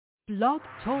Blog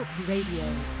Talk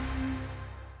Radio.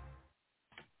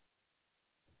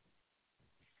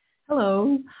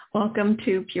 Hello, welcome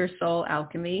to Pure Soul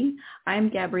Alchemy. I'm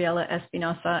Gabriella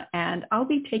Espinosa, and I'll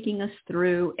be taking us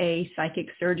through a psychic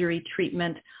surgery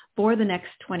treatment for the next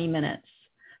 20 minutes.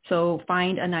 So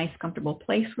find a nice, comfortable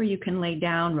place where you can lay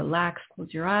down, relax, close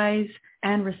your eyes,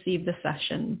 and receive the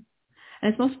session. And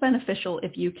it's most beneficial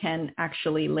if you can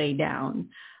actually lay down.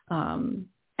 And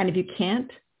if you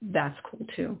can't, that's cool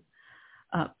too.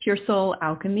 Pure Soul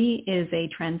Alchemy is a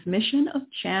transmission of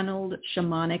channeled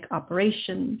shamanic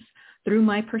operations through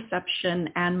my perception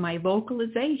and my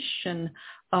vocalization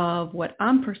of what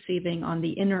I'm perceiving on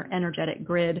the inner energetic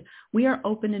grid. We are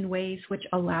open in ways which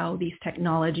allow these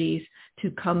technologies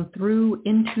to come through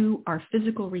into our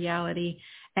physical reality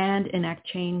and enact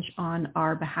change on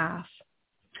our behalf.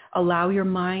 Allow your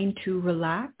mind to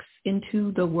relax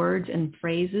into the words and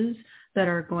phrases that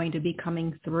are going to be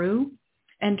coming through.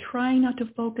 And try not to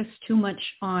focus too much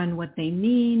on what they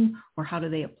mean or how do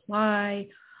they apply.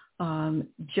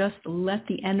 Just let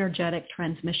the energetic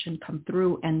transmission come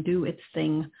through and do its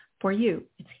thing for you,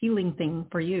 its healing thing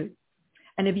for you.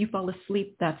 And if you fall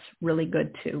asleep, that's really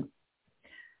good too.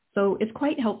 So it's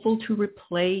quite helpful to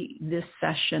replay this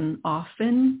session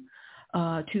often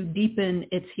to deepen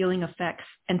its healing effects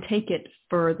and take it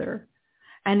further.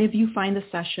 And if you find the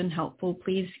session helpful,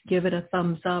 please give it a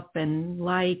thumbs up and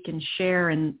like and share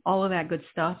and all of that good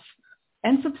stuff.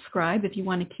 And subscribe if you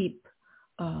want to keep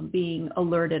being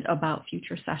alerted about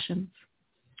future sessions.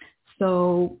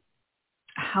 So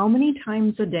how many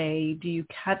times a day do you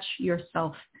catch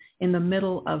yourself in the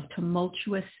middle of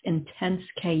tumultuous, intense,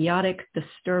 chaotic,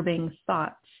 disturbing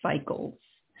thought cycles?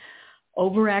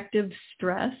 Overactive,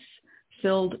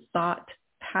 stress-filled thought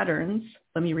patterns,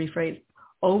 let me rephrase,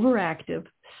 overactive,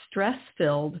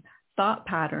 stress-filled thought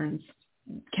patterns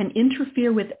can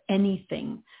interfere with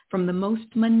anything from the most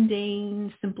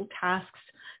mundane, simple tasks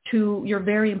to your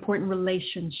very important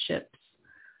relationships.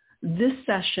 This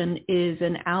session is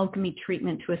an alchemy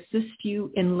treatment to assist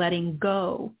you in letting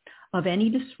go of any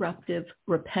disruptive,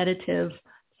 repetitive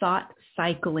thought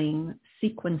cycling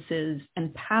sequences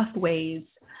and pathways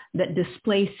that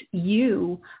displace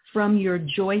you from your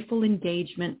joyful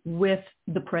engagement with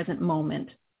the present moment,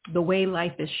 the way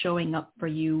life is showing up for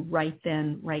you right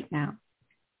then, right now.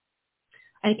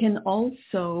 It can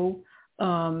also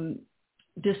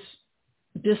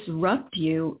disrupt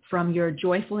you from your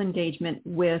joyful engagement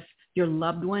with your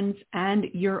loved ones and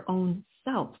your own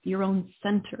self, your own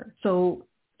center. So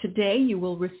today you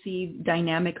will receive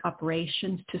dynamic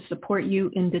operations to support you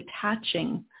in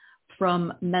detaching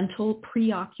from mental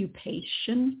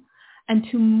preoccupation and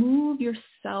to move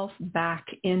yourself back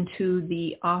into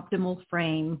the optimal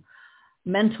frame,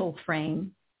 mental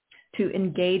frame, to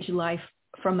engage life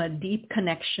from a deep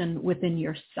connection within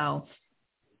yourself.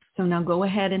 So now go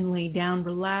ahead and lay down,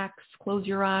 relax, close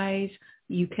your eyes.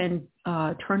 You can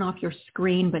turn off your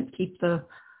screen, but keep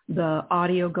the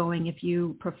audio going if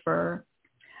you prefer.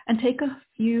 And take a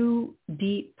few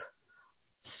deep,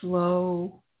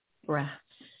 slow breaths.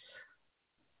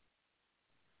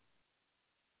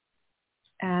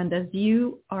 And as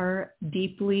you are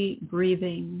deeply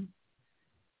breathing,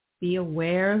 be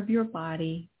aware of your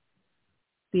body,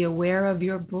 be aware of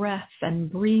your breath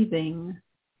and breathing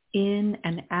in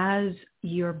and as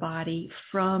your body,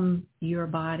 from your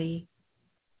body.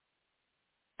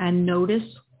 And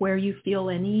notice where you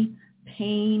feel any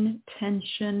pain,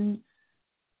 tension,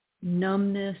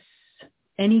 numbness,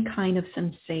 any kind of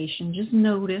sensation. Just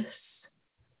notice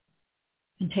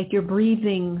and take your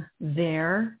breathing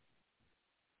there.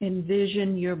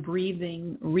 Envision your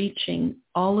breathing reaching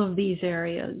all of these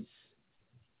areas,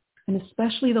 and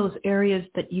especially those areas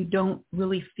that you don't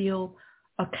really feel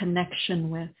a connection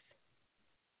with.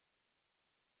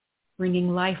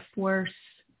 Bringing life force,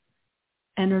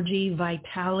 energy,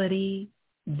 vitality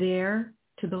there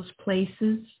to those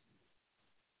places,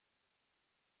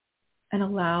 and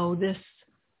allow this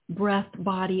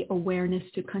breath-body awareness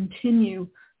to continue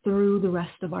through the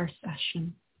rest of our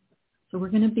session. So we're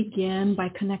going to begin by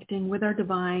connecting with our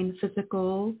divine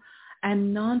physical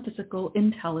and non-physical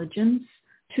intelligence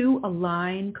to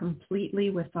align completely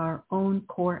with our own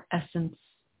core essence,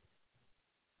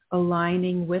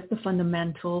 aligning with the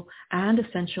fundamental and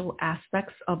essential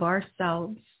aspects of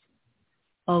ourselves,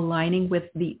 aligning with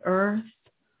the earth,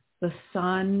 the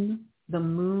sun, the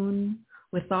moon,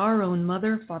 with our own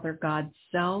Mother, Father, God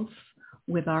self,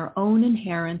 with our own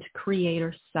inherent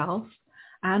creator self,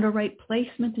 and a right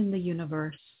placement in the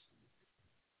universe.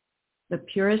 The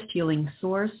purest healing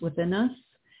source within us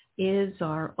is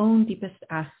our own deepest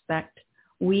aspect.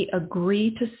 We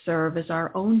agree to serve as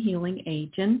our own healing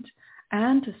agent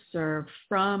and to serve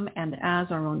from and as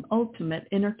our own ultimate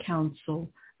inner counsel,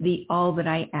 the all that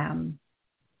I am.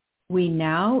 We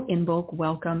now invoke,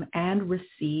 welcome, and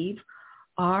receive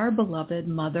our beloved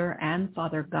Mother and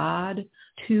Father God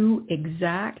to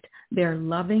exact their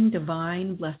loving,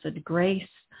 divine, blessed grace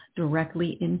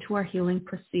directly into our healing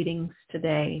proceedings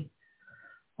today.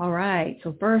 All right,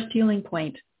 so first healing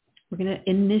point, we're going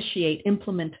to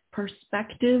implement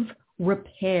perspective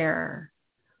repair.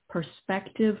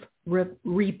 Perspective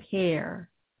repair.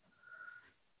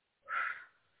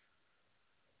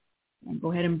 And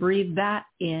go ahead and breathe that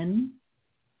in.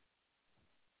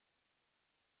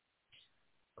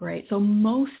 Great. So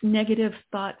most negative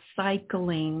thought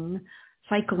cyclings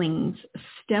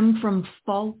stem from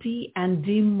faulty and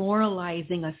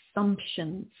demoralizing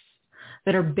assumptions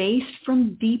that are based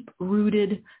from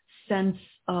deep-rooted sense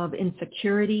of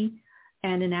insecurity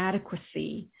and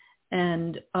inadequacy,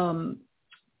 and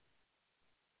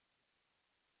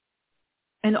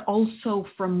also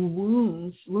from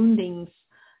woundings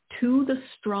to the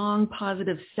strong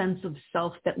positive sense of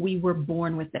self that we were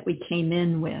born with, that we came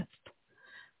in with.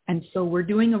 And so we're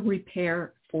doing a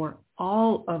repair for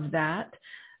all of that.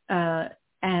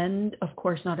 And of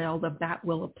course, not all of that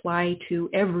will apply to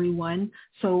everyone.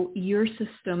 So your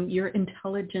system, your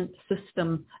intelligent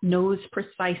system knows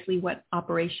precisely what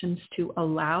operations to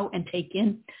allow and take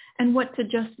in and what to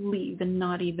just leave and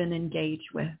not even engage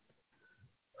with.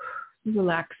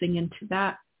 Relaxing into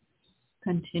that,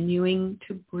 continuing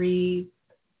to breathe.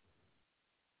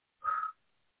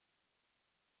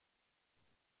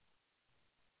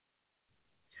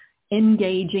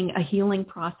 Engaging a healing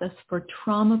process for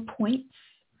trauma points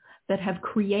that have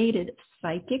created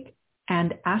psychic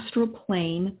and astral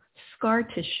plane scar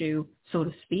tissue, so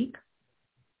to speak,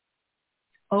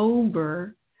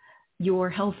 over your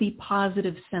healthy,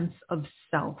 positive sense of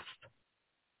self.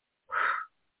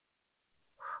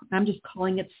 I'm just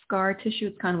calling it scar tissue.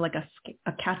 It's kind of like a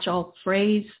catch-all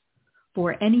phrase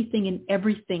for anything and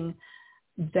everything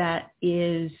that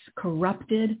is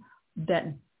corrupted,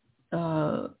 that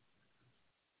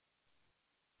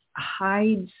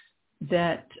hides,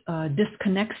 that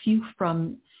disconnects you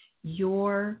from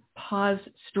your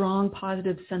strong,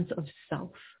 positive sense of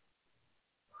self.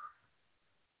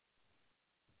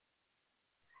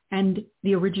 And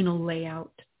the original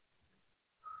layout.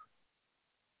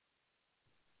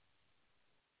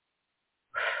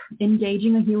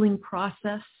 Engaging a healing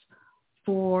process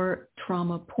for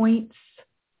trauma points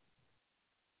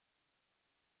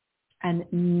and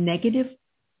negative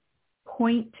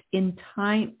point in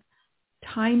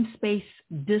time-space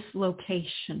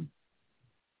dislocation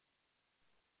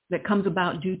that comes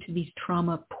about due to these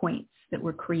trauma points that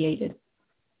were created.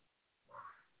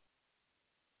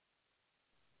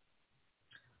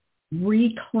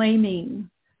 Reclaiming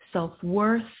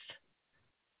self-worth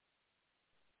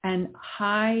and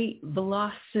high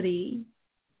velocity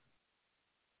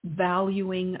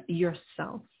valuing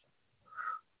yourself.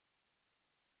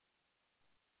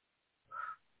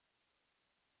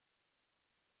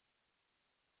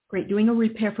 Great. Doing a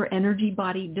repair for energy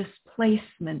body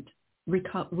displacement,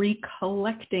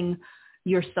 recollecting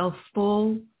yourself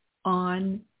full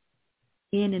on,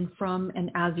 in and from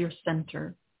and as your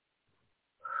center.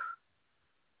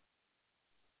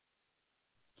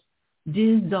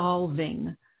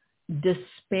 Dissolving,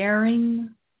 despairing,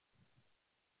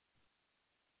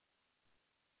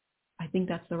 I think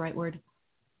that's the right word,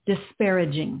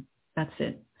 disparaging, that's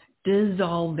it.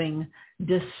 Dissolving,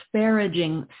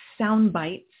 disparaging sound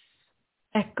bites,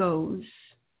 echoes,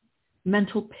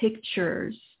 mental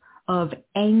pictures of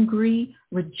angry,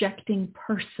 rejecting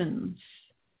persons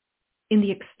in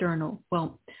the external.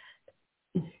 Well,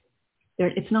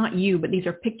 it's not you, but these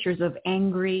are pictures of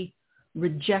angry,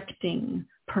 rejecting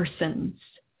persons.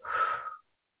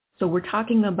 So we're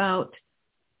talking about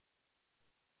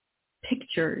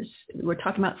pictures. We're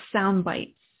talking about sound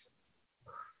bites.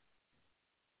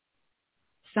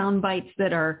 Sound bites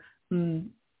that are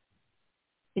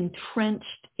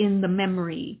entrenched in the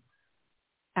memory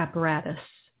apparatus.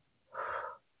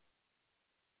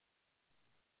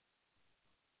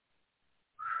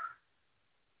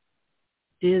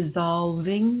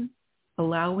 Dissolving,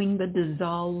 allowing the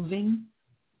dissolving,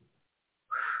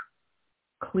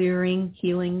 clearing,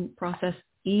 healing process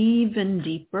even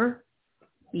deeper,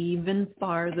 even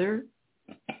farther.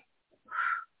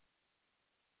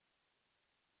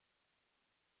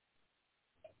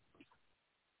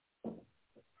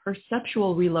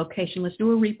 Perceptual relocation. Let's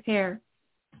do a repair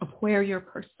of where your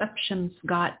perceptions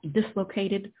got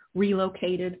dislocated,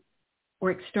 relocated, or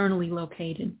externally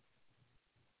located.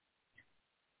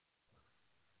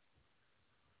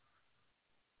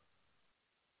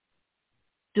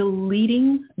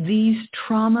 deleting these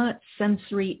trauma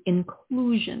sensory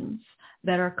inclusions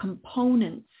that are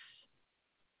components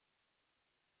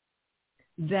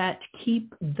that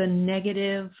keep the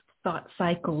negative thought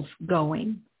cycles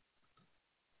going.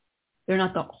 They're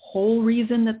not the whole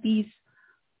reason that these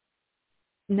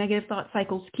negative thought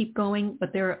cycles keep going,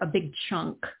 but they're a big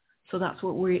chunk. So that's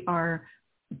what we are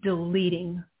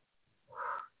deleting.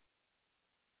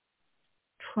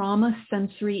 Trauma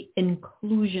sensory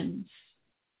inclusions.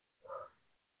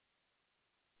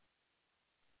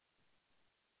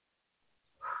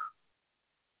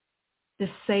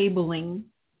 Disabling,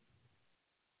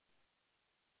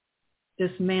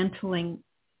 dismantling,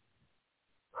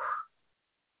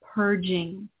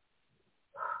 purging,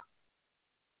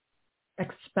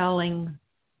 expelling,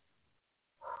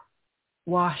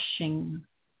 washing,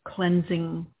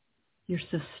 cleansing your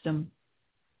system.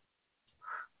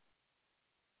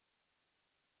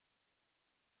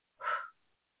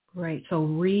 Great. So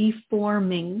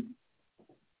reforming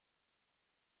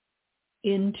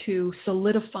into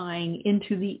solidifying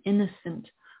into the innocent,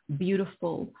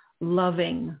 beautiful,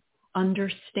 loving,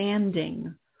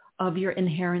 understanding of your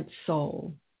inherent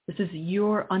soul. This is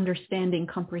your understanding,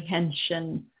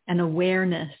 comprehension, and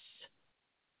awareness.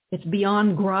 It's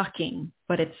beyond grokking,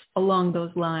 but it's along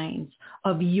those lines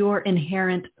of your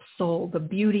inherent soul, the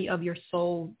beauty of your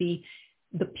soul, the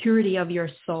purity of your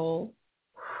soul.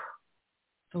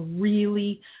 So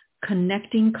really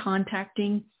connecting,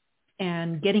 contacting,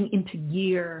 and getting into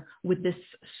gear with this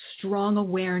strong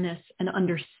awareness and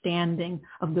understanding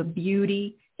of the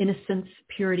beauty, innocence,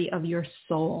 purity of your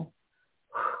soul.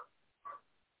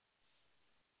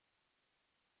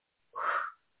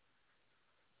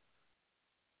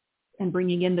 And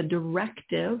bringing in the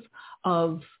directive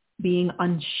of being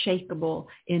unshakable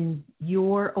in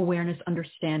your awareness,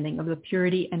 understanding of the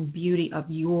purity and beauty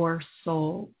of your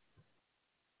soul.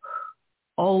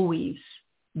 Always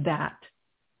that.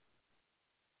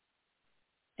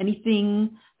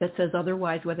 Anything that says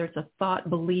otherwise, whether it's a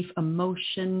thought, belief,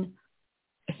 emotion,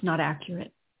 it's not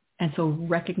accurate. And so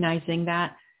recognizing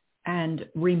that and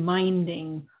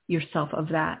reminding yourself of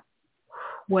that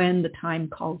when the time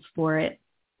calls for it.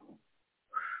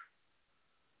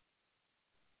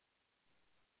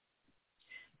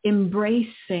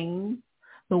 Embracing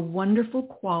the wonderful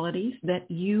qualities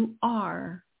that you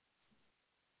are.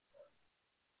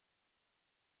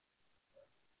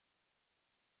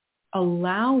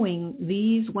 Allowing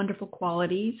these wonderful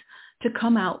qualities to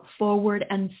come out forward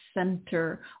and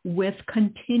center with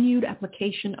continued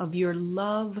application of your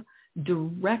love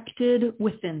directed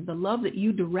within, the love that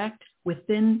you direct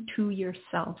within to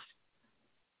yourself.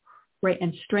 Right,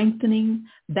 and strengthening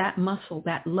that muscle,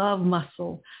 that love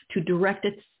muscle, to direct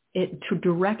it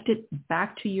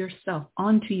back to yourself,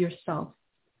 onto yourself,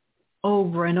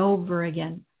 over and over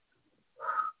again.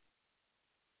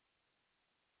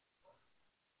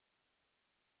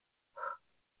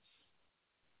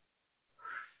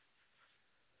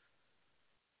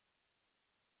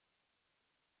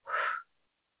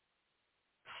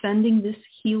 Sending this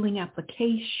healing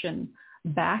application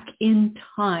back in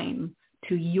time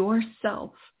to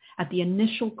yourself at the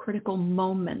initial critical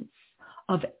moments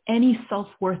of any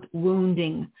self-worth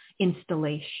wounding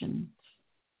installations.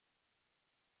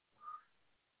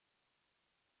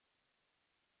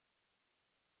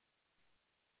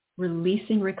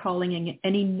 Releasing, recalling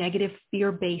any negative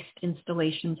fear-based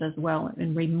installations as well,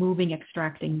 and removing,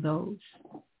 extracting those.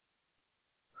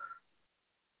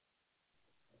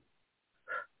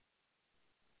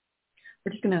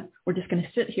 We're just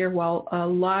gonna sit here while a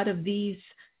lot of these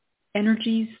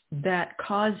energies that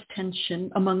cause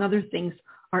tension, among other things,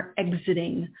 are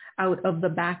exiting out of the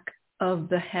back of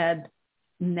the head,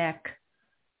 neck.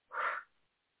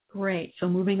 Great. So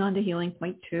moving on to healing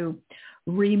point 2,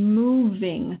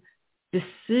 removing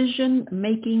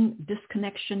decision-making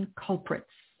disconnection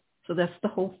culprits. So that's the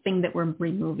whole thing that we're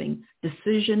removing.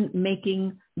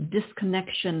 Decision-making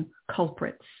disconnection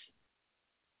culprits.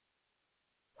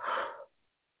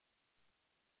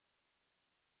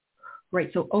 Right,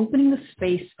 so opening the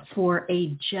space for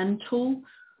a gentle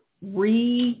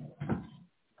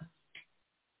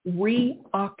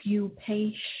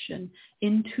preoccupation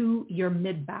into your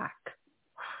mid-back.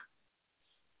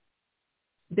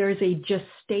 There's a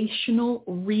gestational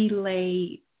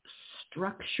relay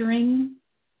structuring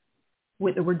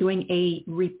that we're doing a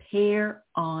repair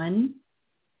on.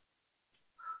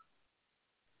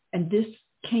 And this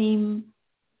came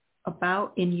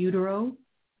about in utero.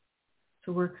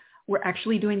 So we're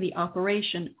actually doing the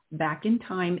operation back in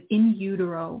time in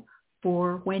utero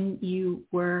for when you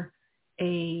were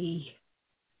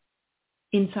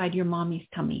inside your mommy's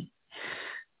tummy.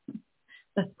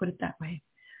 Let's put it that way.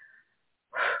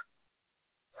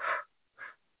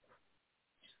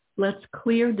 Let's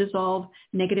clear, dissolve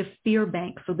negative fear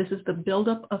banks. So this is the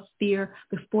buildup of fear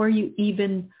before you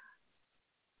even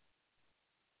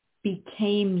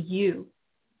became you.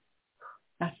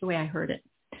 That's the way I heard it.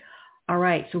 All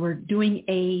right, so we're doing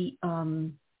a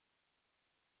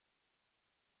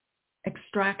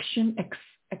extraction,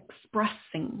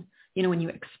 expressing. You know, when you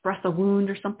express a wound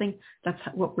or something, that's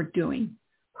what we're doing.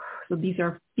 So these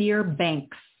are fear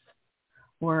banks,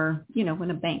 or, you know,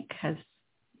 when a bank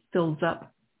fills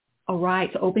up. All right,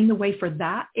 so opening the way for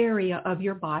that area of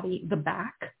your body, the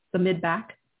back, the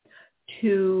mid-back,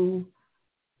 to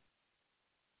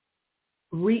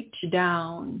reach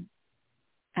down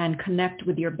and connect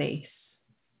with your base.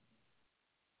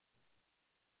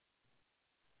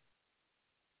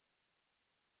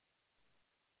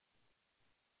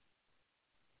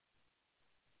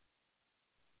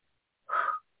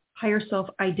 Higher self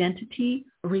identity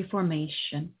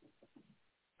reformation.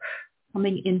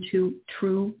 Coming into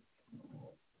true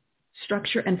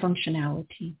structure and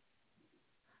functionality.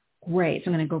 Great. So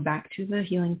I'm going to go back to the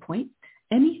healing point.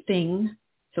 Anything,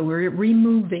 so we're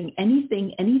removing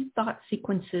anything, any thought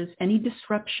sequences, any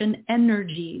disruption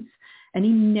energies, any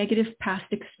negative past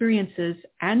experiences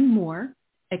and more,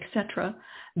 etc.,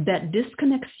 that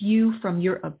disconnects you from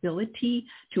your ability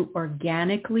to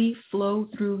organically flow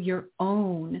through your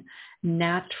own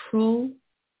natural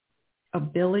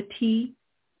ability,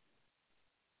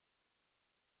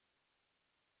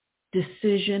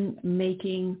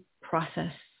 decision-making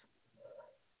process.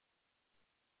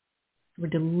 We're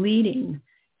deleting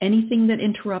anything that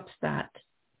interrupts that,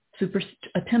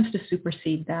 attempts to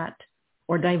supersede that,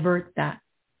 or divert that.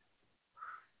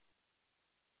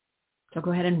 So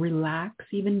go ahead and relax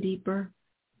even deeper,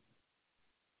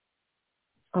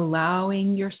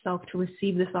 allowing yourself to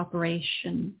receive this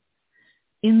operation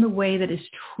in the way that is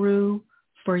true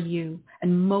for you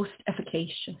and most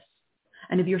efficacious.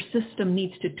 And if your system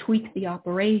needs to tweak the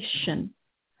operation,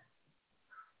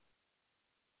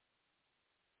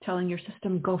 telling your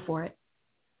system, go for it.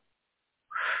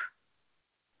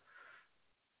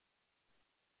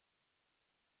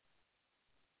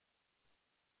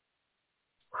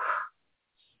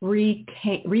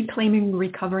 Reclaiming,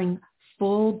 recovering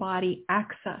full body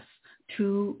access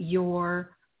to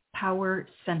your power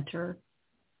center.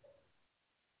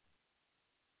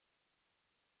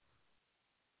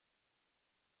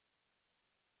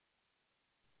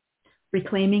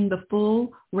 Reclaiming the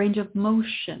full range of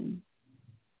motion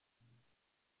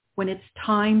when it's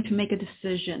time to make a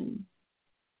decision.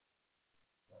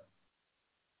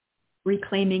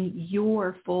 Reclaiming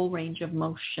your full range of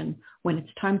motion when it's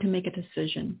time to make a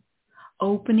decision.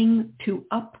 Opening to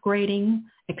upgrading,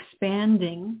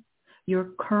 expanding your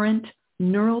current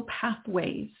neural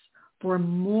pathways for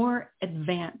more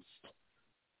advanced,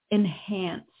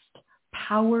 enhanced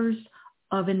powers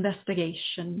of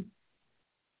investigation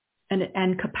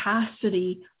and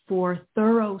capacity for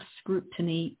thorough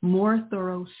scrutiny, more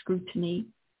thorough scrutiny,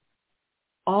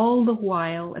 all the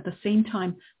while at the same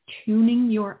time tuning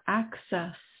your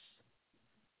access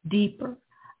deeper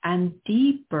and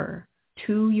deeper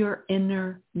to your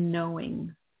inner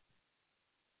knowing,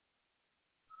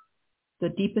 the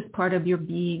deepest part of your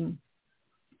being,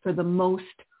 for the most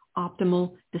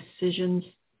optimal decisions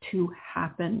to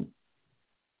happen.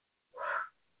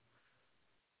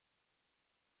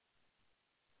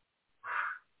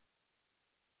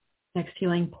 Next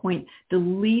healing point,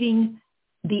 deleting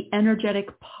the energetic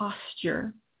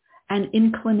posture and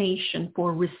inclination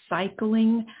for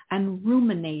recycling and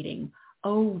ruminating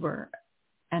over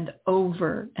and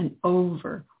over and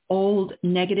over old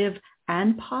negative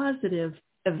and positive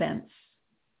events,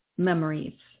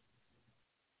 memories.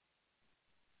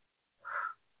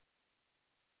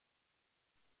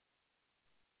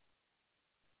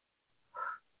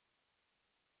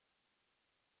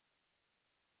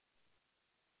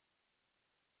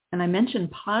 And I mentioned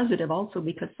positive also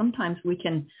because sometimes we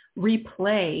can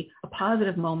replay a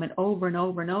positive moment over and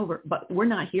over and over, but we're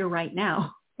not here right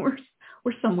now. We're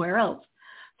somewhere else.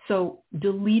 So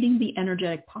deleting the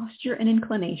energetic posture and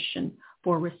inclination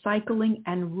for recycling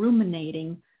and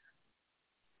ruminating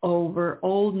over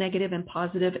old negative and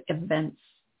positive events.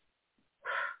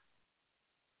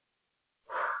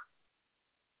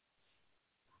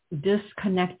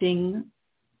 Disconnecting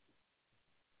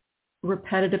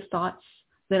repetitive thoughts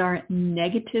that are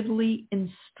negatively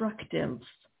instructive,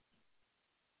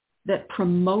 that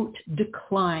promote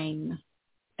decline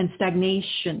and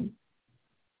stagnation,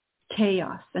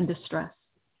 chaos and distress.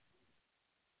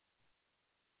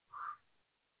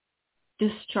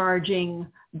 Discharging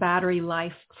battery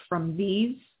life from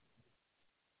these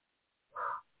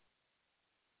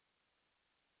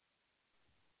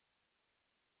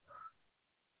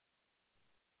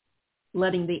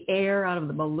letting the air out of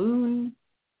the balloon.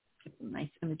 Get some nice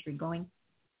imagery going.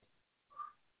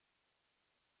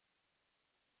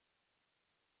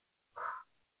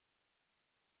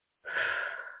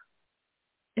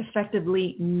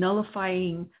 Effectively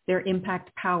nullifying their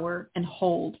impact power and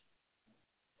hold.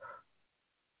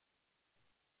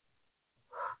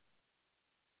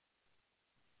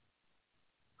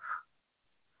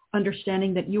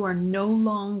 Understanding that you are no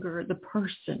longer the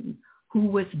person who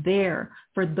was there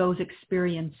for those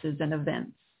experiences and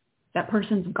events. That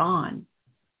person's gone.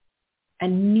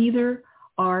 And neither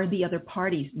are the other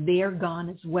parties. They're gone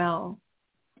as well.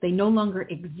 They no longer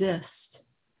exist.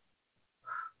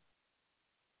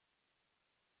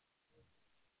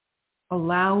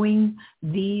 Allowing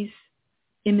these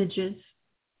images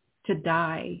to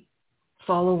die,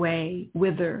 fall away,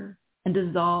 wither, and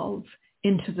dissolve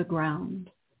into the ground.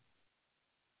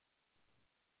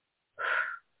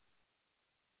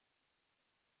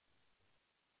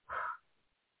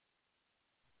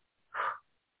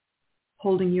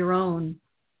 Holding your own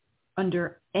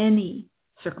under any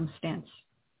circumstance,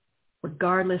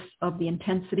 regardless of the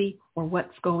intensity or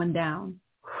what's going down.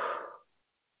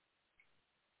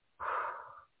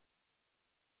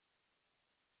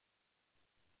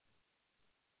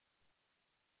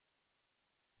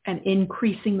 And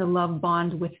increasing the love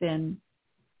bond within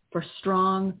for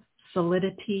strong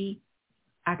solidity,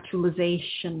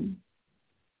 actualization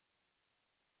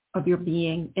of your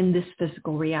being in this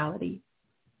physical reality.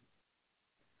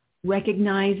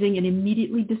 Recognizing and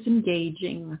immediately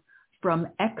disengaging from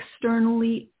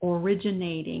externally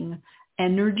originating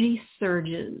energy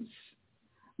surges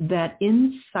that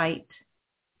incite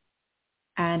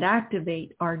and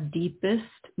activate our deepest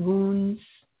wounds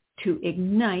to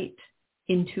ignite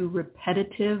into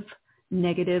repetitive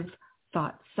negative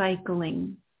thought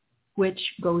cycling, which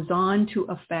goes on to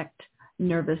affect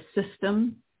nervous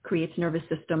system, creates nervous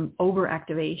system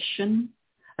overactivation,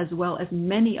 as well as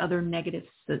many other negative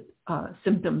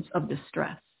symptoms of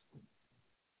distress.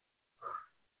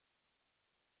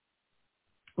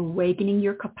 Awakening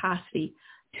your capacity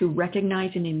to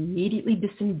recognize and immediately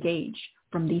disengage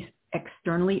from these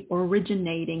externally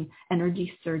originating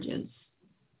energy surges.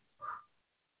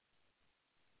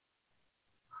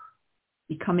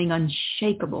 Becoming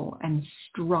unshakable and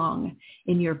strong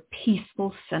in your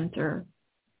peaceful center.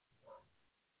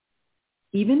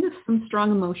 Even if some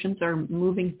strong emotions are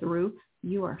moving through,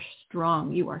 you are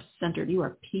strong, you are centered, you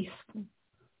are peaceful.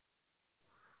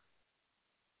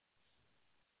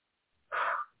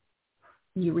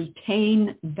 You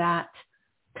retain that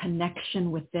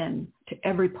connection within to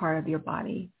every part of your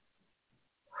body.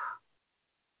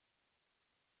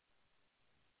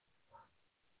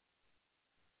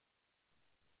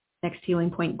 Next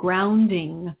healing point,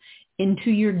 grounding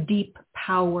into your deep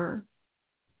power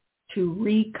to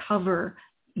recover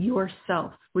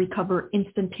yourself, recover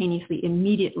instantaneously,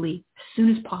 immediately, as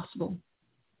soon as possible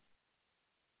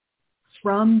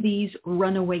from these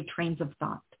runaway trains of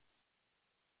thought.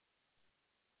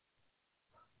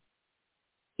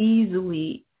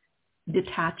 Easily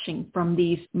detaching from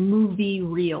these movie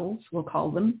reels, we'll call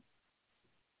them,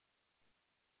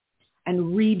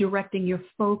 and redirecting your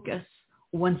focus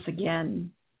once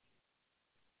again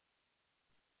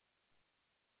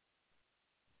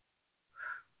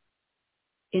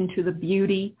into the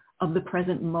beauty of the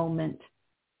present moment,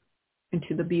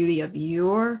 into the beauty of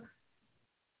your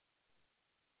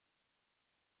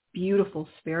beautiful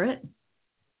spirit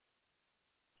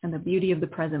and the beauty of the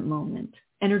present moment.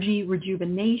 Energy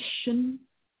rejuvenation,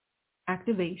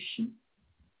 activation,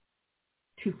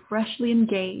 to freshly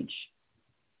engage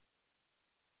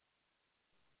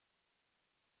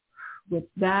with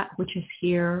that which is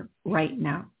here right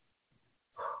now.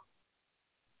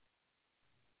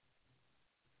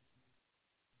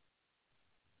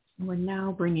 We're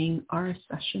now bringing our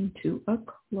session to a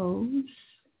close.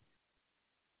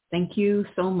 Thank you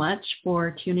so much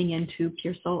for tuning into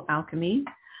Pure Soul Alchemy.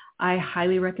 I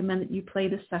highly recommend that you play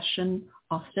the session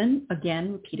often,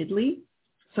 again, repeatedly,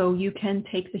 so you can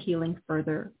take the healing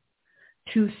further.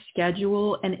 To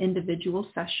schedule an individual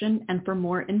session and for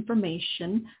more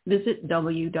information, visit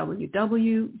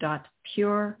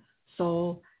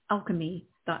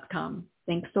www.PureSoulAlchemy.com.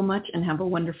 Thanks so much and have a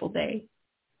wonderful day.